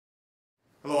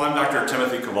Hello, I'm Dr.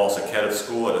 Timothy Kovalcik, head of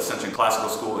school at Acension Classical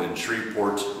School in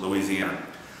Shreveport, Louisiana.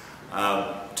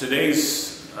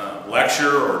 Today's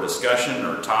lecture or discussion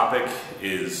or topic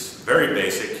is very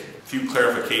basic. A few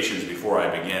clarifications before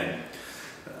I begin.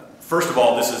 First of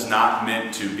all, this is not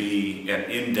meant to be an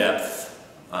in-depth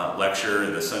lecture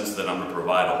in the sense that I'm going to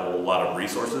provide a whole lot of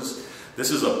resources.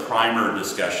 This is a primer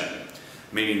discussion,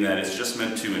 meaning that it's just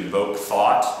meant to invoke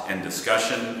thought and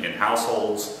discussion in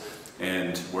households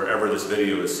and wherever this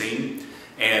video is seen.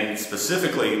 And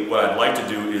specifically, what I'd like to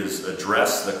do is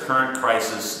address the current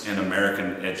crisis in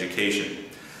American education.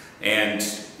 And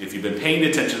if you've been paying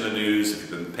attention to the news, if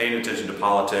you've been paying attention to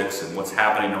politics and what's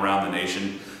happening around the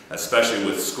nation, especially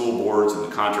with school boards and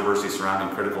the controversy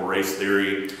surrounding critical race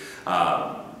theory,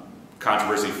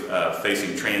 controversy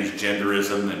facing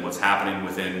transgenderism and what's happening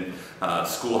within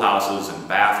schoolhouses and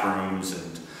bathrooms,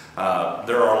 and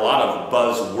there are a lot of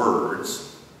buzzwords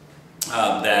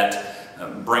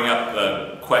that bring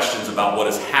up questions about what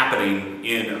is happening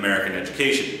in American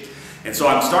education. And so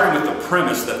I'm starting with the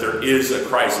premise that there is a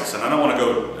crisis, and I don't want to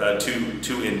go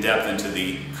too in-depth into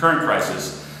the current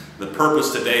crisis. The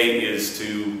purpose today is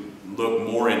to look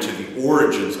more into the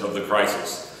origins of the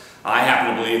crisis. I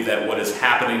happen to believe that what is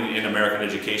happening in American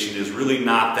education is really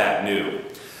not that new.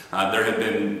 There have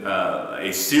been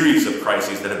a series of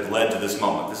crises that have led to this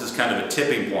moment. This is kind of a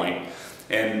tipping point,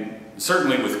 and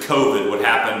certainly with COVID, what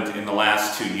happened in the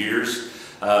last 2 years,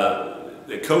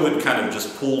 COVID kind of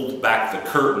just pulled back the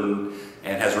curtain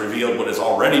and has revealed what has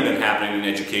already been happening in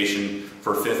education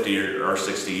for 50 or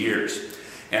 60 years.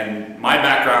 And my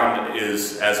background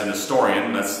is as an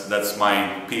historian. That's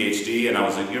my PhD, and I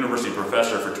was a university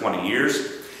professor for 20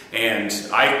 years. And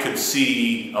I could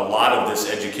see a lot of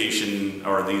this education,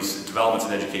 or these developments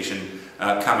in education,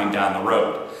 coming down the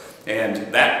road.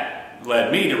 And that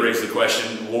led me to raise the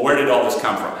question, well, where did all this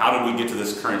come from? How did we get to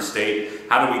this current state?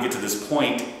 How did we get to this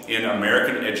point in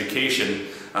American education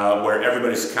where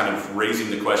everybody's kind of raising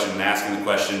the question and asking the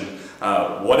question,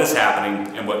 what is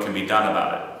happening and what can be done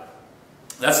about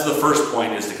it? That's the first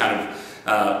point, is to kind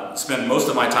of spend most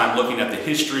of my time looking at the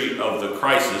history of the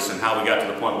crisis and how we got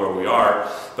to the point where we are,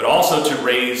 but also to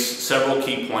raise several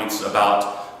key points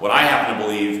about what I happen to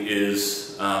believe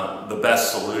is the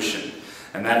best solution.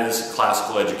 And that is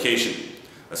classical education.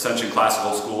 Acension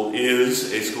Classical School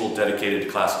is a school dedicated to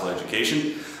classical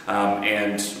education,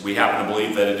 and we happen to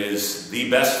believe that it is the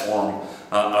best form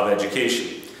of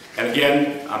education. And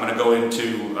again, I'm going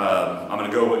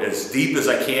to go as deep as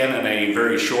I can in a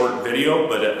very short video,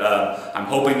 but I'm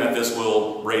hoping that this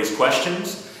will raise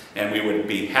questions, and we would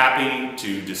be happy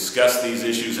to discuss these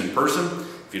issues in person.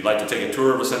 If you'd like to take a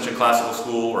tour of Acension Classical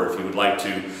School, or if you would like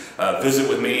to visit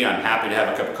with me, I'm happy to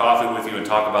have a cup of coffee with you and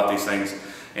talk about these things,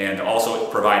 and also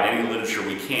provide any literature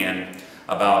we can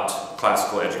about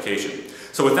classical education.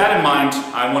 So with that in mind,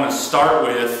 I want to start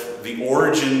with the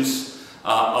origins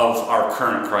of our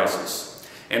current crisis.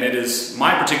 And it is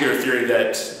my particular theory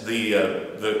that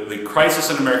the crisis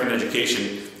in American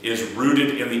education is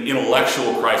rooted in the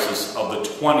intellectual crisis of the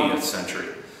 20th century.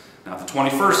 Not the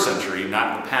 21st century,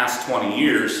 not in the past 20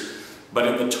 years, but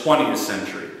in the 20th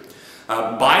century.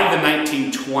 By the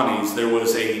 1920s, there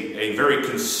was a very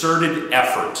concerted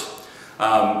effort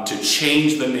to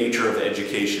change the nature of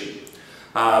education.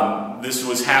 This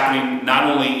was happening not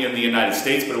only in the United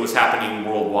States, but it was happening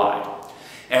worldwide.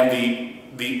 And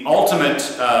the ultimate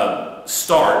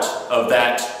start of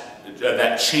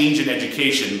that change in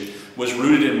education was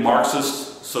rooted in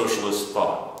Marxist socialist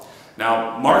thought.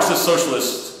 Now, Marxist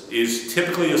socialist is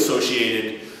typically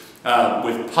associated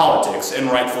with politics, and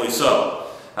rightfully so.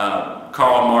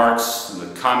 Karl Marx, the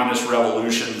communist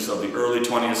revolutions of the early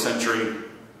 20th century,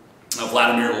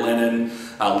 Vladimir Lenin,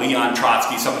 Leon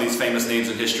Trotsky, some of these famous names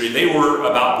in history, they were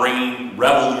about bringing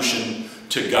revolution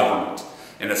to government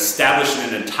and establishing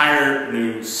an entire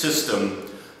new system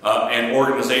and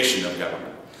organization of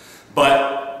government.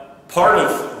 But part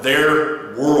of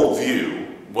their worldview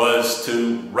was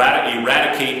to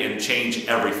eradicate and change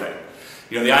everything.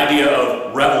 You know, the idea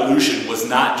of revolution was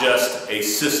not just a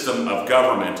system of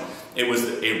government, it was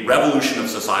a revolution of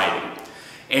society.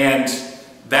 And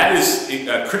that is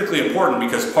critically important,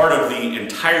 because part of the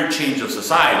entire change of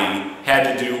society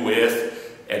had to do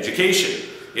with education.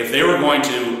 If they were going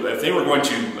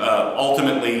to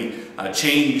ultimately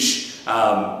change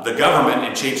the government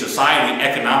and change society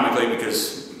economically,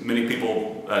 because many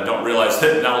people don't realize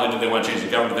that not only do they want to change the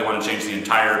government, they want to change the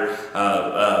entire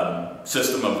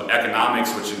system of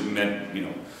economics, which meant, you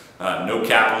know, no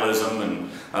capitalism and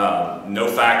no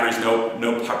factories,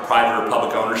 no private or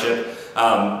public ownership.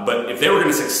 But if they were going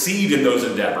to succeed in those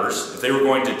endeavors, if they were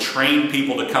going to train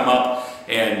people to come up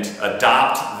and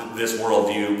adopt this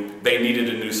worldview, they needed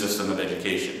a new system of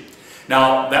education.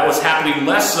 Now, that was happening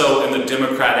less so in the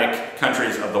democratic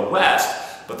countries of the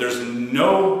West, but there's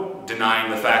no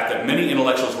denying the fact that many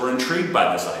intellectuals were intrigued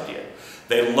by this idea.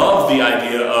 They loved the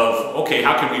idea of, okay,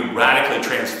 how can we radically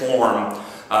transform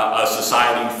a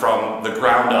society from the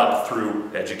ground up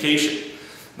through education?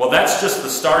 Well, that's just the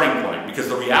starting point, because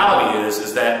the reality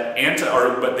is that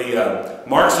the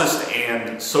Marxist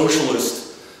and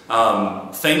socialist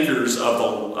thinkers of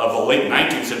the late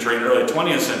 19th century and early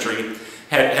 20th century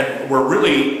were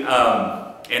really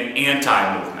an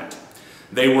anti-movement.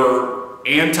 They were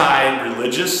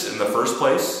anti-religious in the first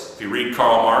place. If you read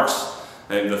Karl Marx,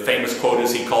 the famous quote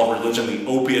is he called religion the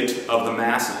opiate of the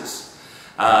masses.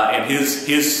 And his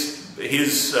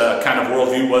kind of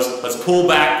worldview was, let's pull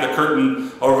back the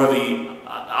curtain over the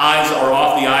eyes, or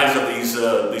off the eyes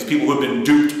of these people who have been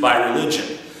duped by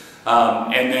religion.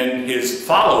 And then his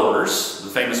followers, the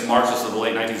famous Marxists of the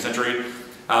late 19th century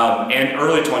and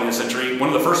early 20th century, one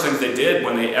of the first things they did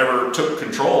when they ever took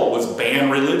control was ban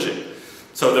religion.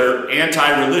 So they're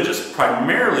anti-religious,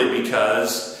 primarily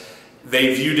because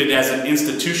they viewed it as an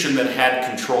institution that had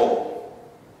control.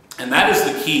 And that is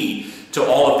the key to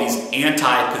all of these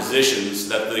anti-positions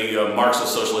that the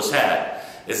Marxist socialists had,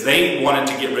 is they wanted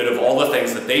to get rid of all the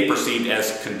things that they perceived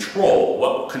as control,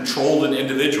 what controlled an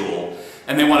individual,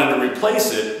 and they wanted to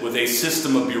replace it with a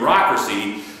system of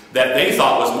bureaucracy that they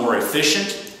thought was more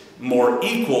efficient, more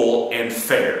equal, and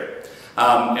fair.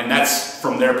 And that's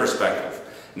from their perspective.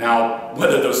 Now,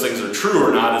 whether those things are true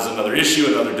or not is another issue,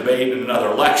 another debate, and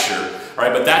another lecture. All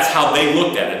right, but that's how they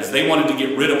looked at it, is they wanted to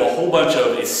get rid of a whole bunch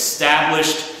of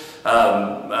established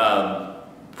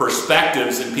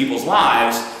perspectives in people's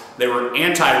lives. They were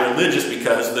anti-religious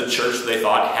because the church, they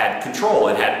thought, had control,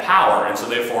 it had power, and so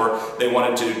therefore they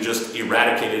wanted to just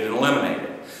eradicate it and eliminate it.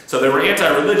 So they were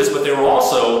anti-religious, but they were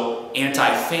also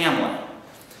anti-family.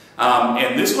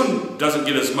 And this one doesn't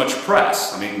get as much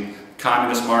press. I mean,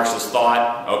 communist Marxists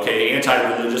thought, okay,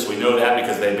 anti-religious, we know that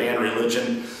because they ban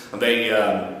religion. They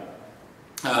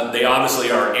obviously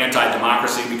are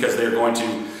anti-democracy because they're going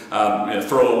to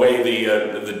throw away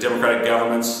the democratic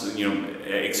governments,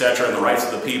 etc., and the rights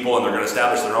of the people, and they're going to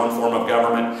establish their own form of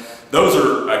government. Those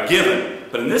are a given.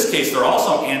 But in this case, they're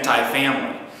also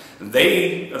anti-family.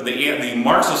 The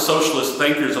Marxist socialist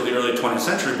thinkers of the early 20th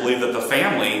century believed that the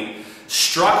family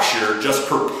structure just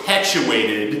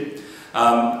perpetuated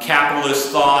capitalist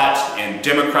thought and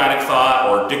democratic thought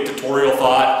or dictatorial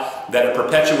thought, that it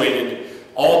perpetuated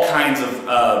all kinds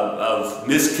of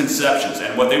misconceptions.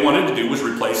 And what they wanted to do was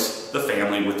replace the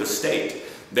family with the state.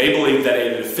 They believed that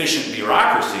an efficient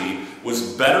bureaucracy was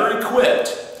better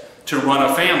equipped to run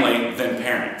a family than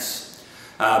parents.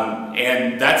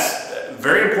 And that's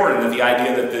very important, that the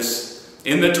idea that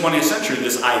in the 20th century,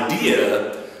 this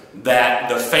idea that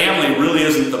the family really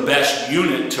isn't the best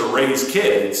unit to raise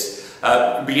kids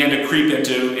began to creep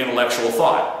into intellectual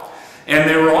thought. And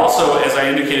they were also, as I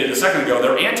indicated a second ago,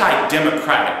 they're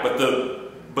anti-democratic, but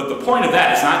the point of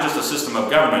that is not just a system of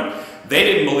government. They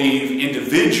didn't believe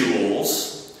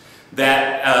individuals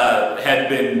that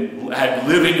had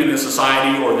living in a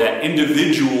society, or that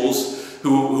individuals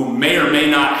who may or may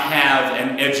not have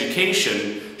an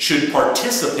education should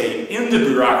participate in the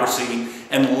bureaucracy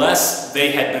unless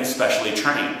they had been specially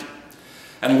trained,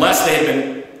 unless they had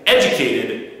been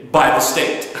educated by the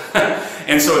state.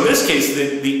 And so in this case,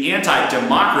 the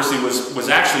anti-democracy was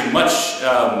actually much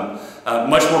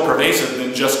more pervasive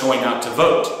than just going out to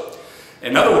vote.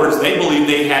 In other words, they believed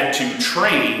they had to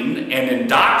train and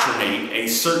indoctrinate a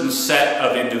certain set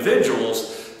of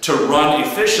individuals to run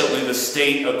efficiently the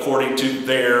state according to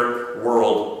their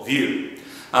worldview.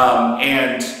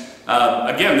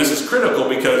 Again, this is critical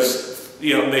because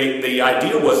the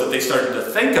idea was that they started to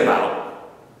think about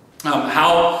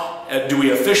how do we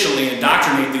efficiently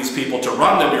indoctrinate these people to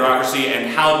run the bureaucracy,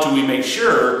 and how do we make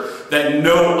sure that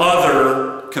no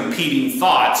other competing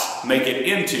thoughts make it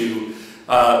into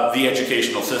the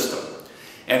educational system.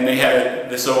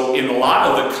 And so in a lot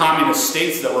of the communist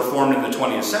states that were formed in the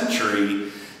 20th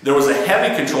century, there was a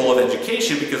heavy control of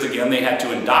education because, again, they had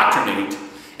to indoctrinate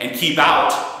and keep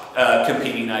out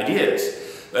competing ideas.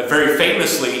 Very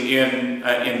famously in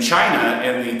China,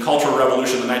 in the Cultural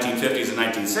Revolution of the 1950s and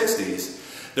 1960s,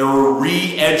 there were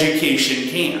re-education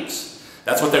camps.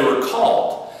 That's what they were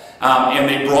called. And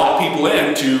they brought people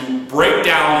in to break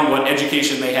down what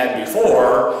education they had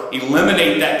before,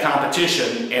 eliminate that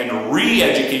competition, and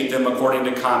re-educate them according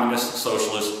to communist,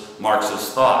 socialist,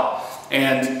 Marxist thought.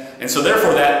 And so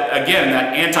therefore, that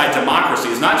anti-democracy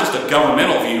is not just a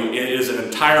governmental view, it is an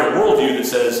entire worldview that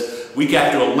says we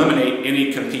have to eliminate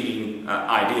any competing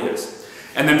ideas.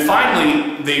 And then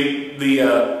finally,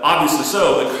 obviously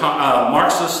so, the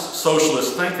Marxist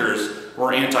socialist thinkers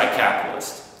were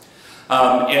anti-capitalist.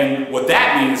 And what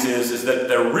that means is that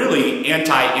they're really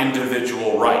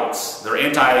anti-individual rights. They're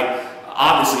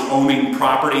anti-obviously owning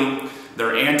property.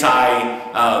 They're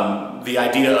anti the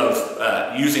idea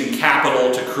of using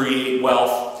capital to create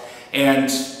wealth.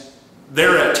 And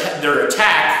their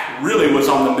attack really was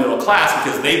on the middle class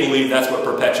because they believe that's what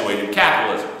perpetuated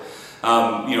capitalism.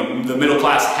 You know, the middle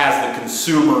class has the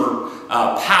consumer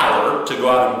power to go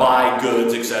out and buy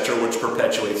goods, etc., which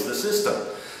perpetuates the system.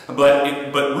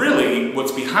 But really,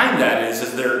 what's behind that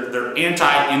is they're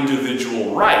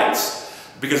anti-individual rights,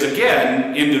 because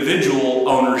again, individual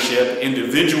ownership,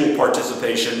 individual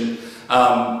participation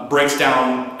breaks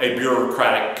down a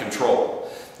bureaucratic control,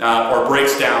 or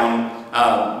breaks down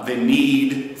the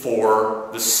need for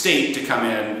the state to come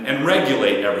in and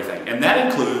regulate everything, and that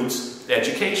includes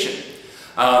education.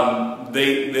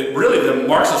 Really, the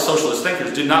Marxist socialist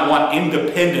thinkers did not want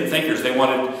independent thinkers. They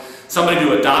wanted somebody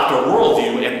to adopt a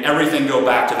worldview and everything go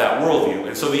back to that worldview.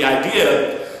 And so the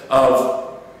idea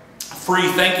of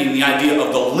free thinking, the idea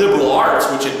of the liberal arts,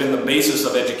 which had been the basis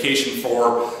of education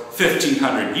for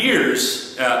 1,500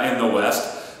 years in the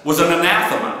West, was an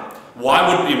anathema. Why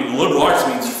would, liberal arts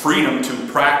means freedom to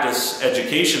practice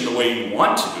education the way you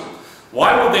want to.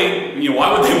 Why would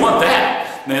they want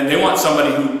that? And they want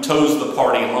somebody who toes the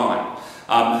party line,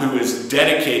 who is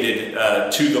dedicated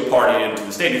to the party and to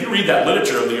the state. If you read that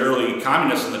literature of the early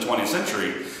communists in the 20th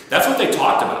century, that's what they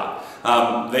talked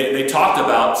about. They talked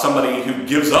about somebody who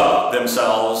gives up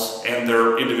themselves and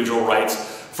their individual rights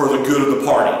for the good of the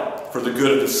party, for the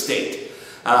good of the state.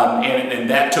 And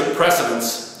that took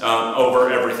precedence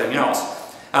over everything else.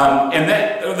 And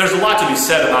there's a lot to be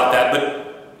said about that,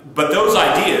 but those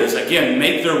ideas, again,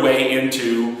 make their way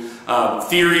into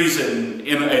theories and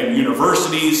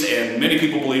universities, and many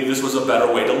people believe this was a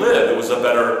better way to live. It was a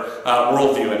better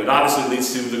worldview, and it obviously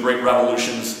leads to the great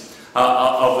revolutions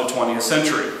of the 20th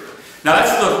century. Now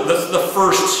that's the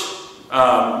first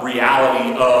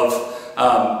reality of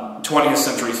 20th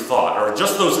century thought, or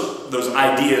just those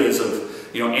ideas of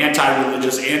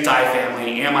anti-religious,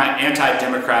 anti-family,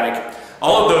 anti-democratic.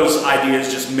 All of those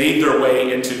ideas just made their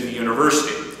way into the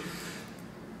university.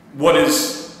 What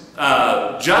is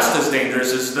just as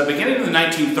dangerous is the beginning of the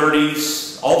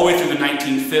 1930s, all the way through the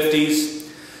 1950s,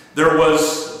 there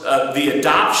was the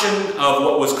adoption of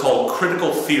what was called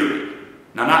critical theory.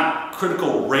 Now, not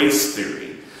critical race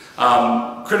theory.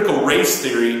 Critical race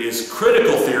theory is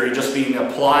critical theory just being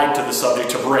applied to the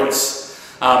subject of race.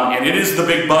 And it is the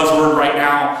big buzzword right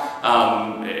now.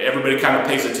 Everybody kind of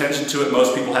pays attention to it.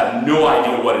 Most people have no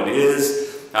idea what it is.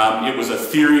 It was a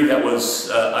theory that was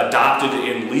adopted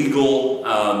in legal,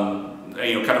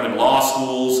 kind of in law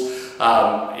schools.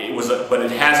 But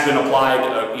it has been applied,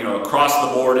 across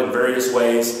the board in various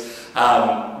ways.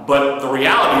 But the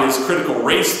reality is, critical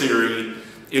race theory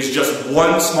is just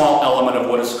one small element of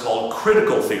what is called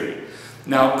critical theory.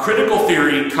 Now, critical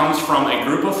theory comes from a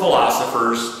group of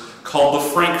philosophers called the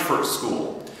Frankfurt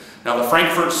School. Now, the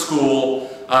Frankfurt School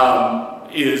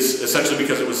is essentially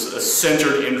because it was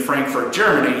centered in Frankfurt,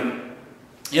 Germany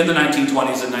in the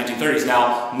 1920s and 1930s.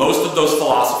 Now, most of those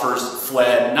philosophers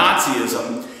fled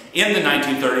Nazism in the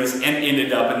 1930s and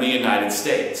ended up in the United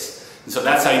States. And so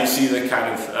that's how you see the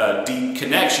kind of deep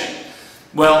connection.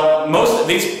 Well, most of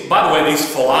these, by the way, these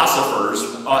philosophers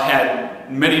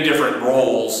had many different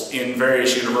roles in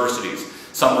various universities.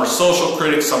 Some were social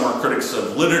critics, some were critics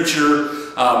of literature.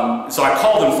 So I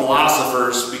call them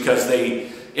philosophers because they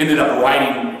ended up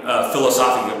writing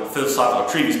philosophical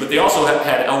treatises, but they also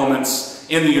had elements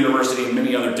in the university and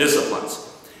many other disciplines.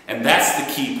 And that's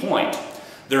the key point.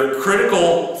 Their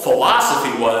critical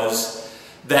philosophy was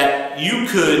that you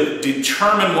could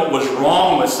determine what was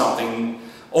wrong with something,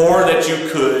 or that you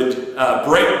could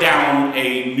break down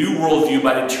a new worldview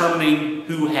by determining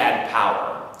who had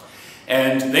power.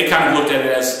 And they kind of looked at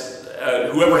it as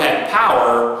whoever had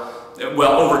power,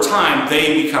 well, over time,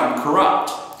 they become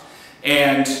corrupt.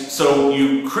 And so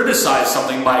you criticize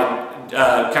something by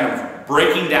kind of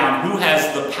breaking down who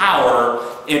has the power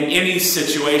in any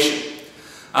situation.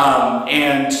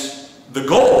 And the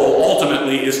goal,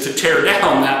 ultimately, is to tear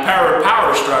down that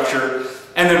power structure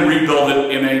and then rebuild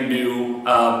it in a new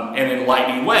and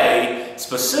enlightening way.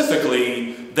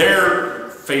 Specifically, their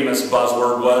famous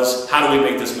buzzword was, how do we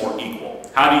make this more equal?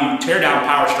 How do you tear down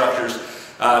power structures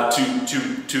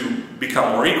to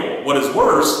become more equal? What is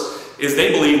worse is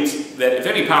they believed that if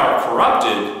any power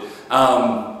corrupted,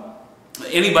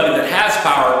 anybody that has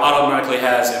power automatically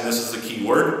has, and this is the key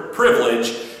word,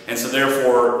 privilege, and so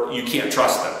therefore you can't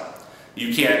trust them.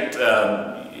 You can't,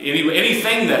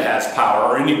 anything that has power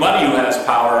or anybody who has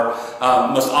power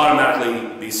must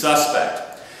automatically be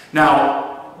suspect.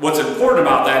 Now, what's important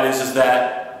about that is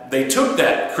that they took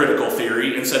that critical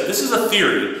theory and said, this is a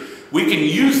theory. We can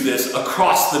use this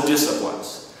across the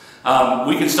disciplines.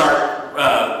 We can start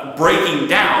breaking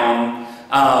down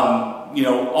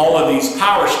all of these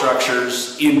power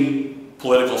structures in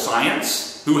political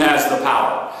science. Who has the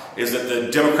power? Is it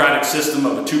the democratic system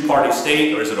of a two-party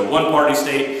state, or is it a one-party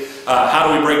state? How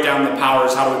do we break down the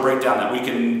powers? How do we break down that? We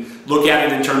can look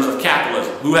at it in terms of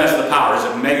capitalism. Who has the power? Is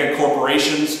it mega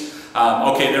corporations?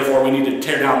 Okay, therefore we need to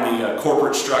tear down the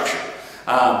corporate structure.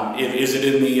 Is it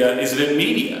in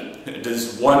media?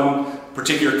 Does one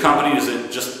particular company, is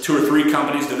it just 2 or 3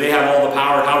 companies? Do they have all the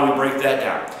power? How do we break that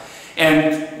down?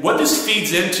 And what this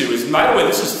feeds into is, by the way,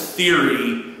 this is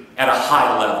theory at a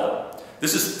high level.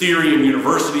 This is theory in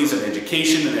universities and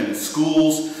education and in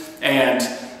schools, and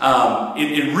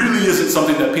it really isn't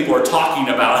something that people are talking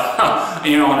about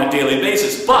on a daily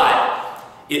basis, but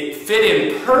it fit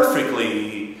in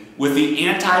perfectly with the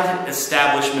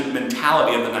anti-establishment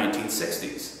mentality of the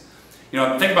 1960s.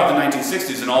 Think about the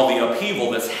 1960s and all the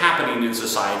upheaval that's happening in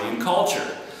society and culture.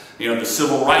 The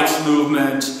civil rights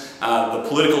movement, the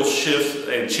political shifts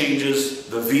and changes,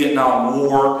 the Vietnam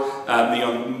War,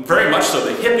 very much so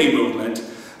the hippie movement,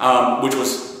 which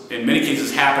was in many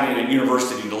cases happening at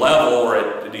university level or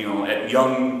at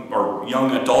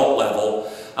young adult level.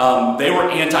 They were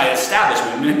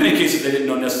anti-establishment. In many cases they didn't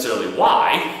know necessarily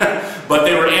why, but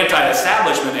they were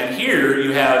anti-establishment, and here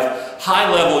you have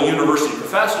high-level university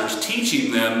professors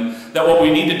teaching them that what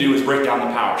we need to do is break down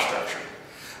the power structure.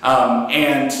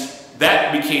 And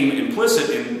that became implicit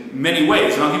in many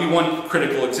ways. And I'll give you one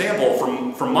critical example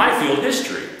from my field,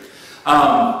 history.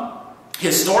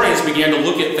 Historians began to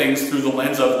look at things through the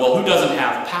lens of, well, who doesn't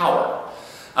have power?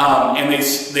 And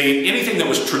anything that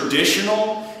was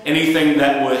traditional, anything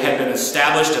that had been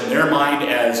established in their mind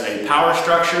as a power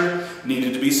structure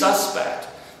needed to be suspect.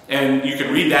 And you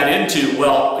can read that into,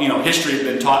 well, history had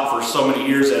been taught for so many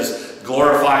years as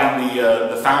glorifying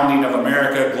the founding of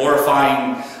America,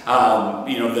 glorifying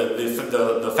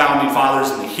the founding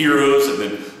fathers and the heroes, and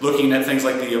then looking at things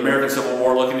like the American Civil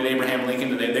War, looking at Abraham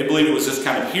Lincoln. They believed it was this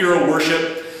kind of hero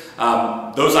worship.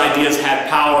 Those ideas had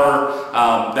power,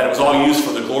 that it was all used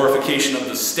for the glorification of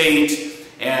the state.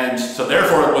 And so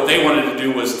therefore what they wanted to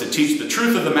do was to teach the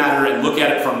truth of the matter and look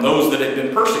at it from those that had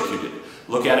been persecuted.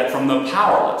 Look at it from the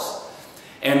powerless.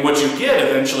 And what you get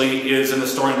eventually is an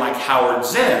historian like Howard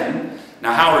Zinn.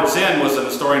 Now, Howard Zinn was an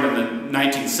historian in the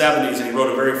 1970s, and he wrote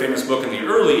a very famous book in the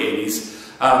early 80s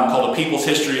called A People's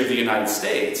History of the United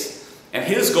States. And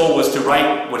his goal was to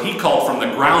write what he called from the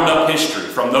ground up history,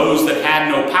 from those that had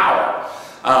no power,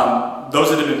 those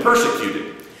that had been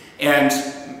persecuted. And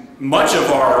much of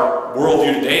our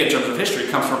worldview today in terms of history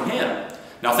comes from him.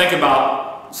 Now think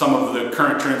about some of the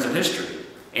current trends in history.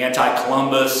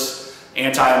 Anti-Columbus,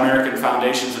 anti-American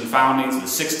foundations and foundings, the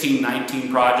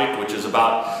 1619 Project, which is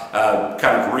about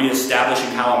kind of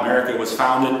reestablishing how America was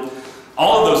founded.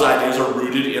 All of those ideas are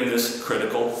rooted in this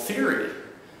critical theory.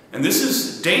 And this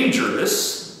is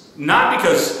dangerous, not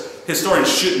because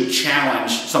historians shouldn't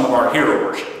challenge some of our hero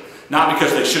worship, not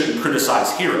because they shouldn't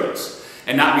criticize heroes,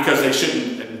 and not because they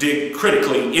shouldn't dig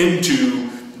critically into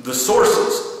the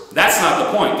sources. That's not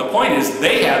the point. The point is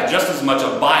they have just as much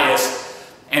a bias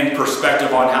and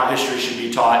perspective on how history should be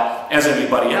taught as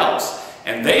anybody else.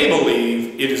 And they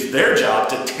believe it is their job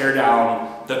to tear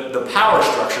down the power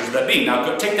structures that be. Now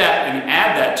go take that and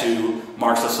add that to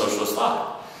Marxist socialist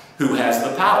thought. Who has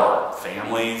the power?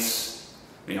 Families,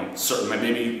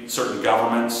 maybe certain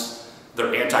governments.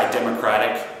 They're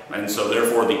anti-democratic, and so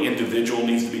therefore the individual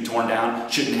needs to be torn down,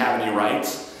 shouldn't have any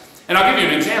rights. And I'll give you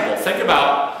an example. Think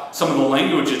about some of the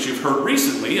language that you've heard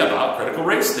recently about critical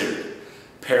race theory.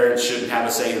 Parents shouldn't have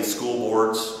a say in school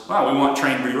boards. Well, we want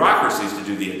trained bureaucracies to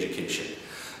do the education.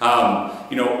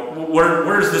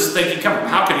 Where does this thinking come from?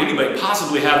 How can anybody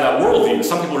possibly have that worldview?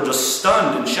 Some people are just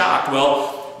stunned and shocked.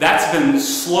 Well, that's been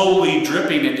slowly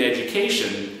dripping into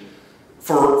education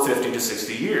for 50 to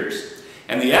 60 years.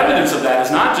 And the evidence of that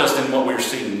is not just in what we're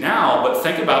seeing now, but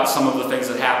think about some of the things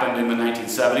that happened in the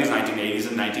 1970s, 1980s,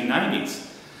 and 1990s.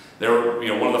 There were,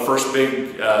 one of the first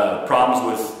big problems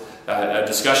with a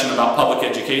discussion about public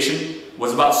education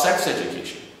was about sex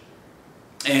education.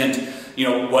 And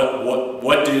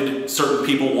what did certain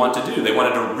people want to do? They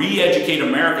wanted to re-educate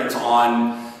Americans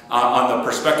on the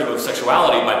perspective of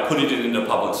sexuality by putting it into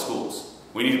public schools.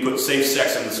 We need to put safe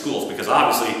sex in the schools because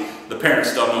obviously the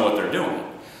parents don't know what they're doing,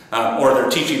 or they're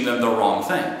teaching them the wrong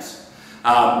things.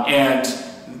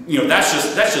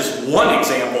 That's just one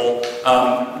example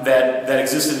that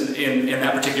existed in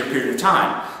that particular period of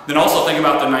time. Then also think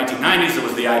about the 1990s. There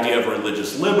was the idea of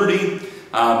religious liberty.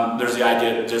 There's the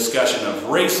idea of discussion of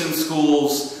race in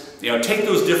schools. Take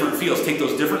those different fields, take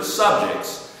those different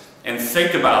subjects, and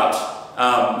think about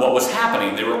what was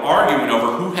happening. They were arguing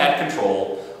over who had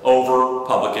control over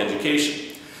public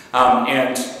education.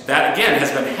 And that, again,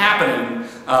 has been happening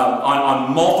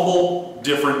on multiple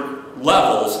different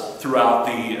levels throughout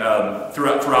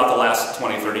the last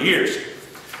 20, 30 years.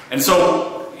 And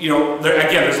so,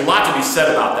 there's a lot to be said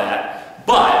about that.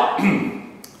 But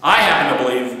I happen to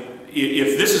believe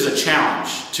if this is a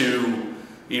challenge to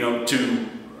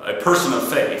a person of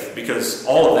faith, because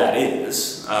all of that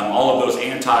is, all of those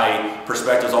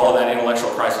anti-perspectives, all of that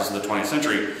intellectual crisis of the 20th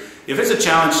century, if it's a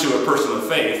challenge to a person of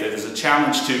faith, if it's a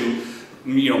challenge to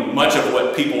much of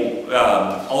what people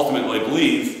ultimately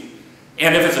believe,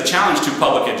 and if it's a challenge to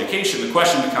public education, the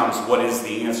question becomes, what is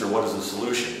the answer, what is the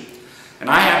solution? And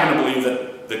I happen to believe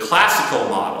that the classical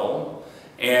model,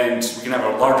 and we can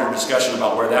have a larger discussion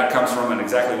about where that comes from and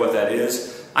exactly what that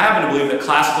is, I happen to believe that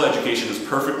classical education is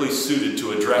perfectly suited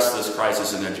to address this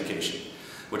crisis in education,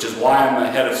 which is why I'm a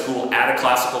head of school at a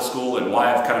classical school and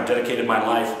why I've kind of dedicated my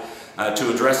life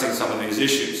to addressing some of these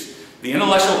issues. The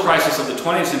intellectual crisis of the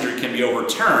 20th century can be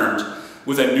overturned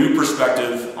with a new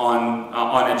perspective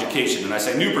on education. And I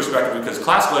say new perspective because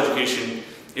classical education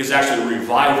is actually a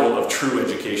revival of true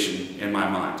education in my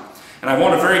mind. And I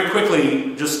want to very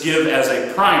quickly just give as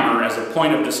a primer, as a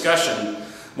point of discussion,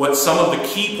 what some of the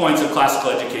key points of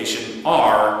classical education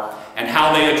are and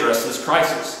how they address this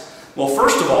crisis. Well,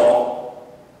 first of all,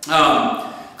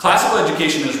 classical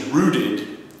education is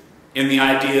rooted in the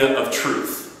idea of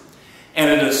truth. And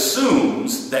it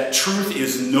assumes that truth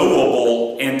is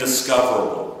knowable and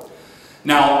discoverable.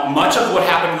 Now, much of what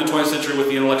happened in the 20th century with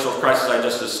the intellectual crisis I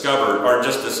just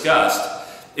discussed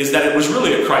is that it was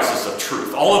really a crisis of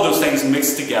truth. All of those things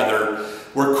mixed together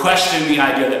were questioning the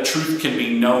idea that truth can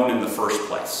be known in the first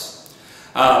place.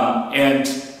 I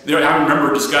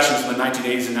remember discussions in the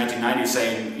 1980s and 1990s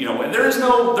saying, there is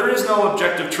no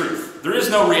objective truth. There is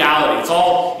no reality. It's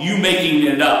all you making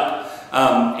it up.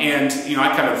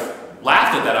 I kind of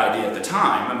laughed at that idea at the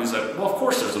time. I mean, it's like, well, of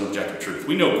course there's an objective truth.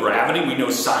 We know gravity, we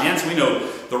know science, we know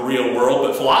the real world,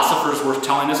 but philosophers were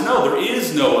telling us, no, there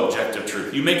is no objective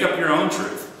truth. You make up your own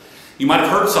truth. You might have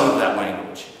heard some of that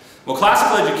language. Well,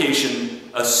 classical education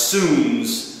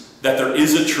assumes that there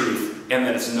is a truth and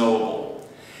that it's knowable,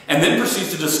 and then proceeds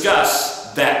to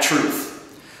discuss that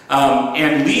truth,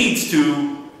 and leads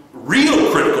to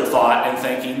real critical thought and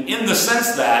thinking in the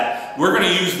sense that we're going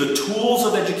to use the tools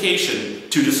of education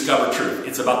to discover truth.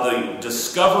 It's about the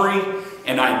discovery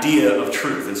and idea of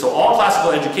truth. And so all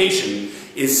classical education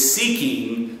is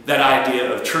seeking that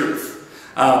idea of truth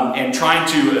and trying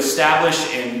to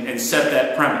establish and set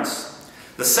that premise.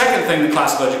 The second thing that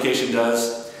classical education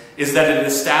does is that it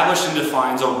establishes and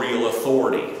defines a real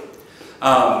authority.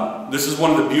 This is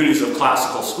one of the beauties of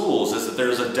classical schools, is that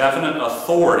there's a definite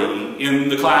authority in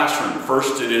the classroom.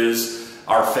 First, it is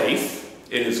our faith.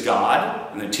 It is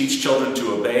God, and then teach children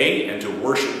to obey and to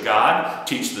worship God.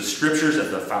 Teach the scriptures as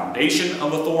the foundation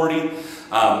of authority.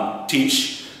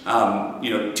 Teach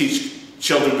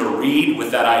children to read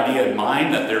with that idea in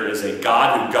mind that there is a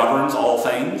God who governs all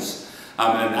things,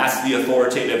 and that's the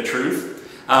authoritative truth.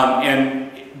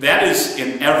 And that is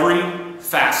in every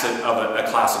facet of a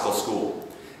classical school.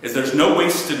 Is there's no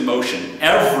wasted motion.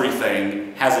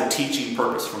 Everything has a teaching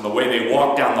purpose, from the way they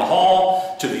walk down the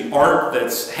hall to the art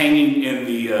that's hanging in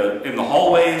the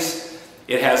hallways.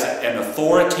 It has an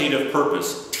authoritative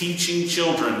purpose, teaching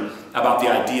children about the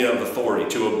idea of authority,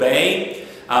 to obey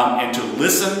and to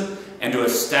listen and to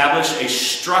establish a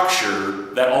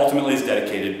structure that ultimately is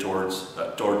dedicated towards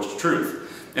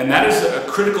truth. And that is a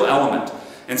critical element.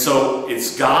 And so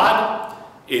it's God,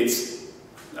 it's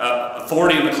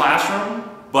authority in the classroom,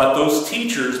 but those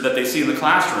teachers that they see in the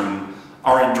classroom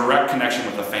are in direct connection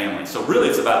with the family. So really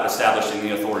it's about establishing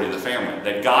the authority of the family.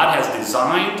 That God has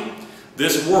designed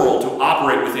this world to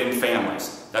operate within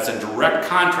families. That's in direct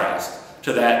contrast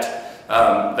to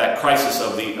that crisis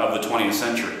of the 20th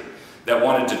century that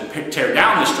wanted to tear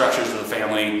down the structures of the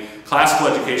family. Classical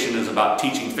education is about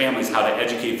teaching families how to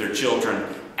educate their children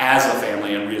as a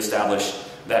family and reestablish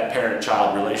that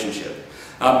parent-child relationship.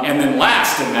 And then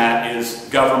last in that is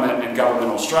government and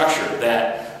governmental structure,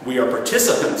 that we are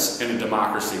participants in a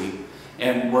democracy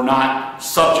and we're not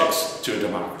subjects to a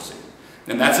democracy.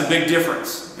 And that's a big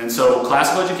difference. And so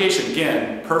classical education,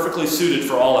 again, perfectly suited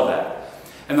for all of that.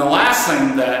 And the last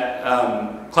thing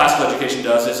that classical education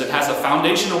does is it has a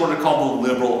foundation of what are called the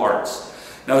liberal arts.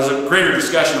 Now there's a greater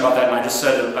discussion about that, and I just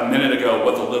said a minute ago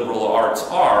what the liberal arts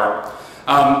are.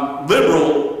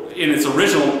 Liberal, in its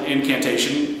original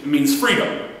incantation, means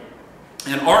freedom.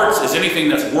 And arts is anything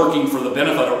that's working for the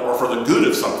benefit or for the good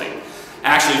of something.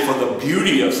 Actually, for the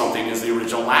beauty of something is the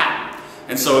original Latin.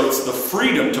 And so it's the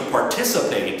freedom to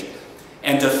participate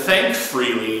and to think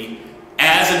freely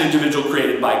as an individual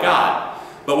created by God.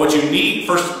 But what you need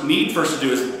first to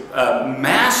do is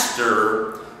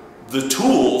master the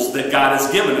tools that God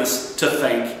has given us to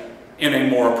think in a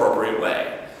more appropriate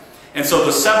way. And so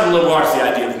the 7 liberal arts, the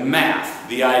idea of math,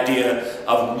 the idea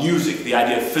of music, the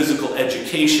idea of physical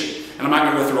education, and I'm not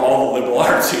going to go through all the liberal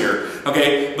arts here,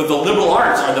 okay? But the liberal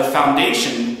arts are the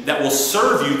foundation that will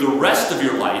serve you the rest of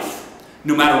your life,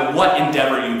 no matter what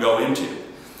endeavor you go into.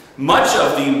 Much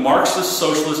of the Marxist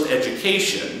socialist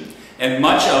education and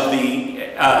much of the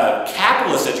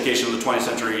capitalist education of the 20th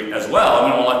century as well, I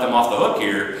don't want to let them off the hook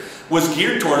here, was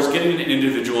geared towards getting an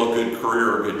individual a good career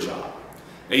or a good job,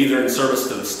 either in service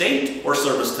to the state or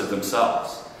service to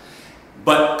themselves.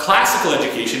 But classical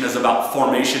education is about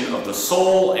formation of the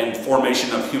soul and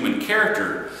formation of human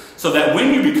character, so that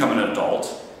when you become an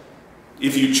adult,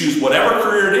 if you choose whatever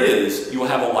career it is, you will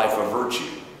have a life of virtue.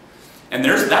 And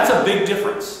that's a big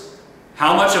difference.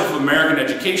 How much of American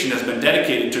education has been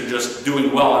dedicated to just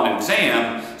doing well on an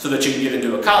exam so that you can get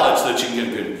into a college, so that you can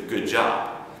get a good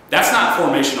job? That's not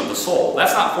formation of the soul.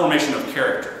 That's not formation of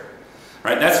character.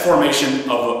 Right? That's formation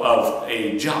of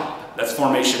a job. That's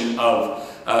formation of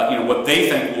what they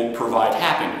think will provide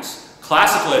happiness.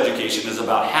 Classical education is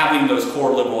about having those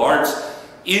core liberal arts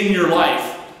in your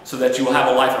life so that you will have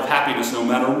a life of happiness no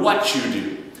matter what you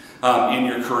do in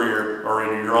your career or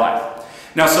in your life.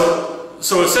 Now,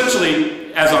 so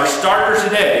essentially, as our starter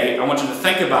today, I want you to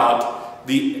think about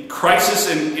the crisis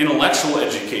in intellectual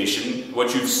education,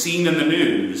 what you've seen in the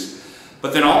news,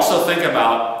 but then also think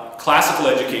about classical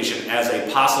education as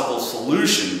a possible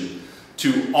solution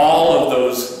to all of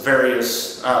those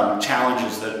various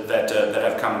challenges that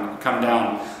have come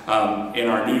down in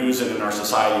our news and in our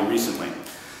society recently.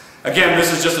 Again,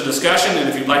 this is just a discussion, and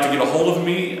if you'd like to get a hold of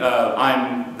me,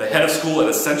 I'm the head of school at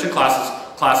Acension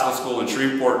Classical School in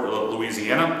Shreveport,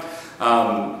 Louisiana.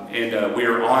 And we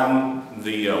are on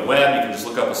the web. You can just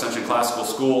look up Acension Classical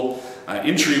School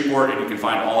in Shreveport, and you can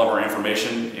find all of our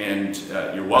information. And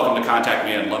you're welcome to contact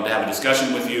me. I'd love to have a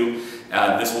discussion with you.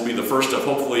 This will be the first of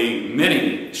hopefully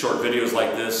many short videos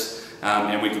like this,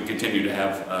 and we can continue to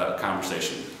have a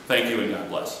conversation. Thank you, and God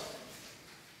bless.